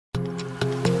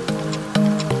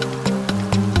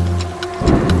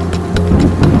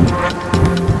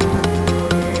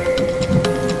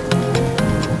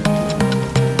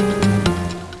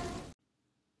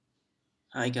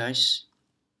Hi guys,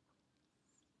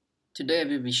 today I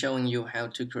will be showing you how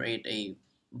to create a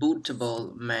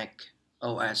bootable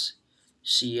MacOS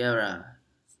Sierra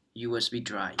USB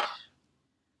drive.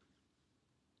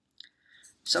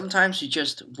 Sometimes you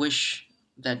just wish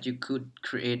that you could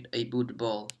create a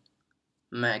bootable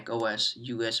macOS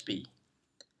USB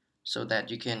so that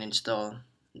you can install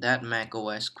that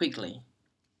macOS quickly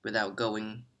without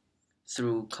going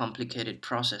through complicated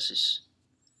processes.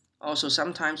 Also,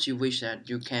 sometimes you wish that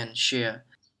you can share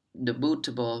the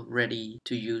bootable ready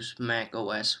to use Mac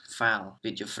OS file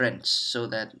with your friends so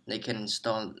that they can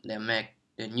install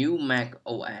the new Mac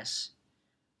OS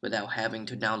without having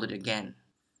to download it again.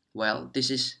 Well, this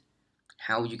is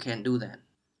how you can do that.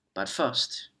 But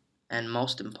first, and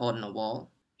most important of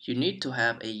all, you need to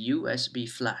have a USB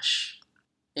flash.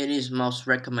 It is most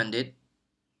recommended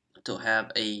to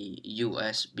have a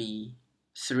USB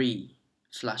 3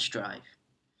 flash drive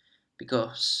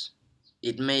because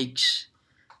it makes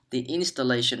the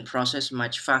installation process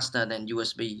much faster than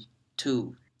USB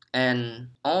 2, and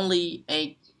only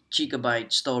 8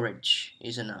 GB storage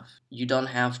is enough. You don't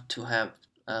have to have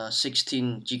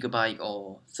 16 GB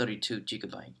or 32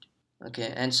 GB.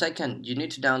 Okay, and second, you need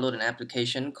to download an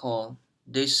application called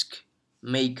Disk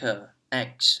Maker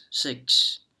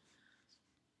X6.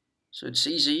 So it's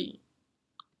easy.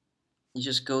 You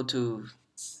just go to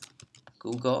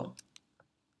Google,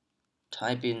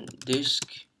 type in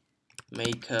Disk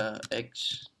Maker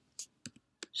X6.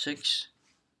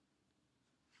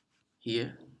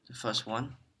 Here, the first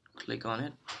one, click on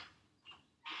it.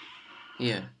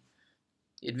 Here,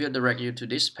 it will direct you to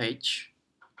this page.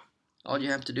 All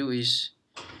you have to do is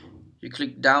you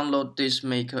click download this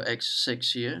Maker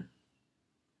X6 here.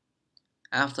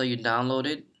 After you download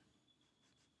it,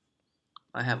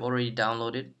 I have already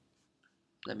downloaded.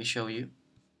 Let me show you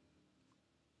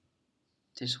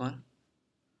this one.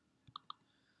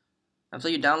 After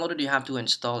you download it, you have to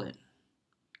install it.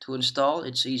 To install,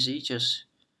 it's easy. Just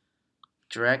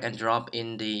drag and drop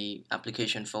in the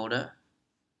application folder.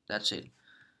 That's it.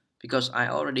 Because I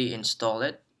already installed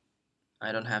it,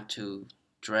 I don't have to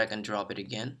drag and drop it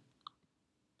again.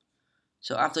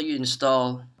 So after you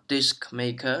install Disk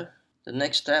Maker, the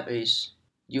next step is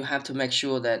you have to make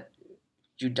sure that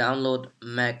you download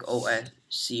macOS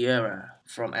Sierra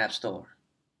from App Store.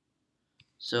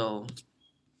 So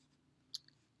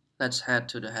let's head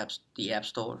to the App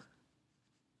Store.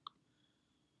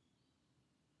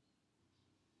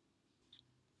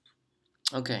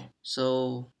 Okay,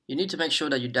 so you need to make sure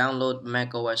that you download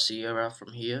macOS Sierra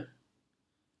from here.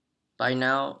 By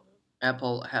now,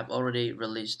 Apple have already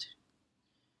released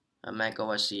a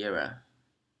macOS Sierra.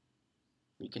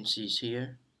 You can see it's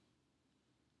here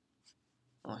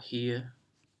or here.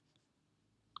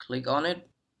 Click on it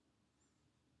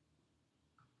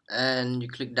and you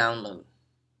click download.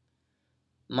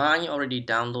 Mine already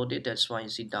downloaded, that's why you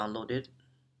see downloaded.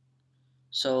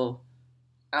 So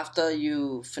after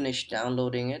you finish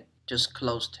downloading it, just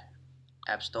close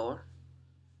App Store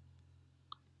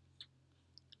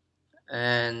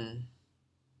and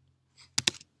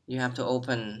you have to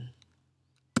open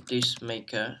Disk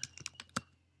Maker.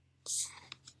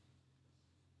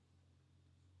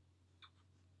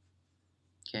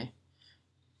 Okay,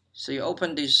 so you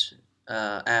open this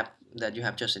app that you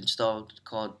have just installed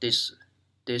called Disk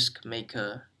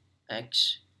Maker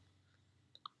X.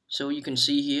 So you can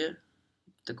see here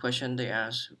the question they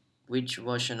ask, which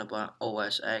version of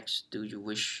OS X do you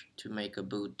wish to make a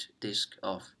boot disk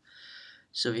of?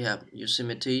 So we have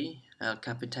Yosemite, El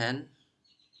Capitan,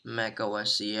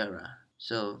 macOS Sierra.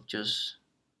 So just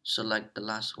select the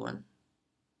last one.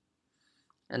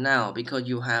 And now, because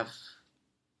you have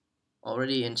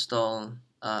already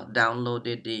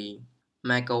downloaded the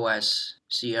macOS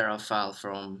Sierra file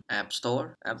from App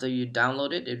Store, after you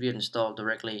download it, it will install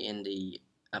directly in the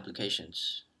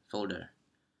applications folder.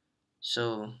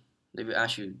 So they will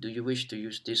ask you, do you wish to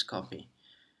use this copy?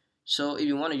 So if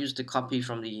you want to use the copy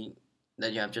from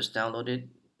that you have just downloaded,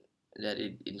 that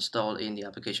it installed in the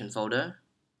application folder,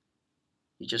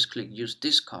 you just click use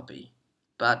this copy.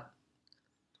 But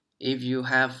if you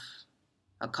have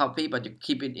a copy but you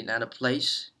keep it in another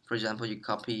place, for example,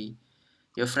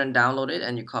 your friend downloaded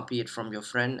and you copy it from your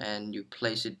friend and you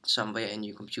place it somewhere in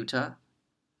your computer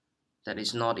that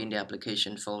is not in the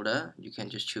application folder, you can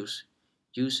just choose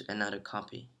use another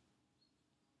copy.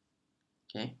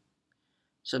 Okay,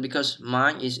 so because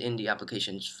mine is in the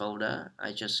applications folder,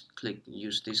 I just click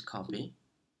use this copy.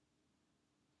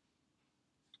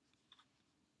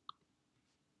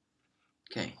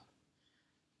 Okay,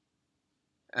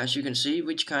 as you can see,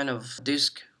 which kind of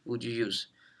disk would you use?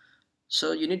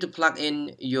 So you need to plug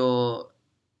in your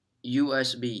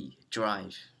USB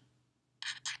drive.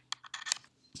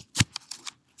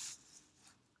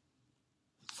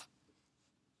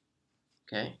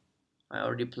 Okay, I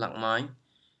already plugged mine.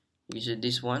 You see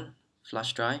this one,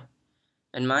 flash drive,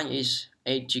 and mine is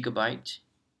 8 GB.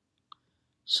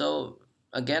 So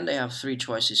again, they have three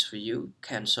choices for you: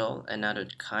 cancel another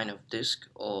kind of disk,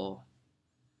 or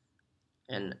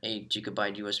an 8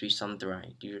 GB USB thumb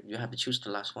drive. You have to choose the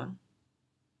last one.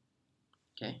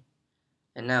 Okay,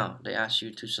 and now they ask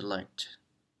you to select.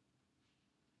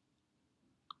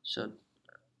 So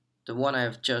the one I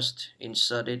have just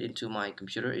inserted into my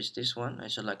computer is this one. I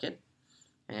select it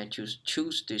and I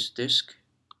choose this disk.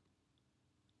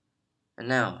 And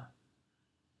now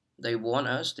they warn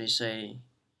us, they say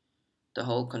the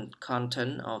whole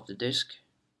content of the disk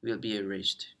will be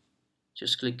erased.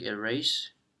 Just click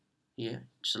erase here,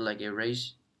 select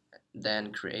erase,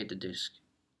 then create the disk.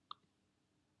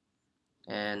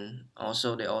 And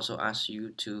also they also ask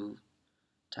you to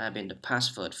type in the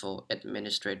password for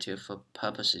administrative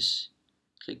purposes.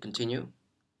 Click continue.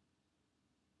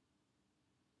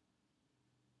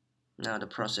 Now the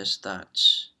process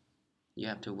starts. You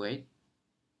have to wait.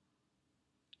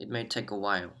 It may take a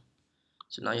while.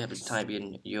 So now you have to type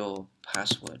in your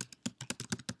password.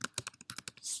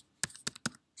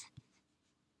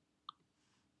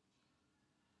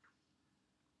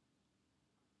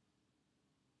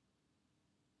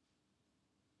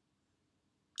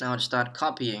 Now start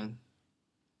copying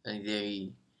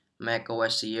the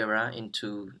MacOS Sierra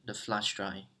into the flash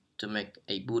drive to make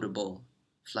a bootable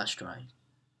flash drive.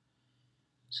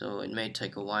 So it may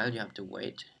take a while, you have to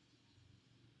wait.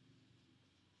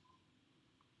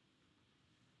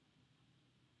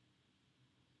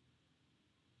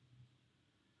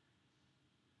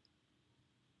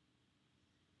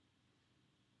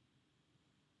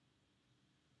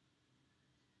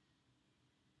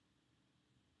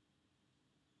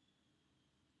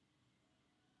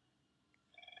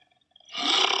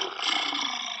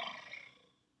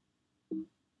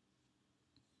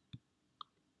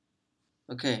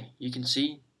 Okay, you can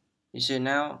see, you see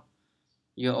now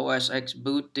your OS X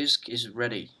boot disk is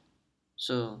ready.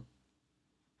 So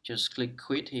just click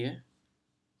quit here.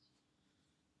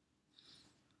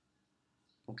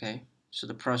 Okay, so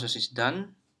the process is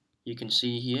done. You can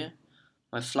see here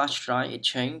my flash drive, it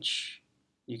changed.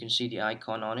 You can see the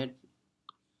icon on it.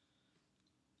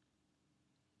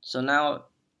 So now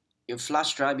your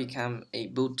flash drive become a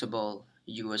bootable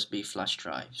USB flash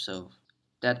drive. So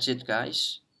that's it,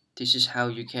 guys. This is how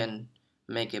you can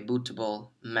make a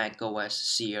bootable macOS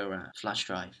Sierra flash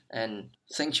drive. And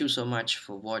thank you so much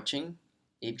for watching.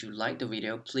 If you like the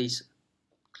video, please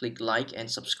click like and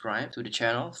subscribe to the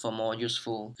channel for more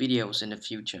useful videos in the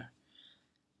future.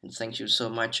 And thank you so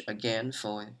much again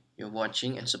for your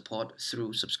watching and support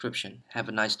through subscription. Have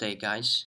a nice day, guys.